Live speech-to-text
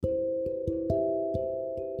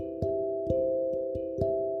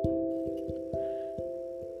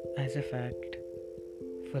As a fact,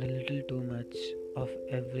 for a little too much of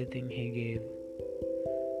everything he gave,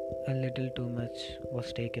 a little too much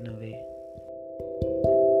was taken away.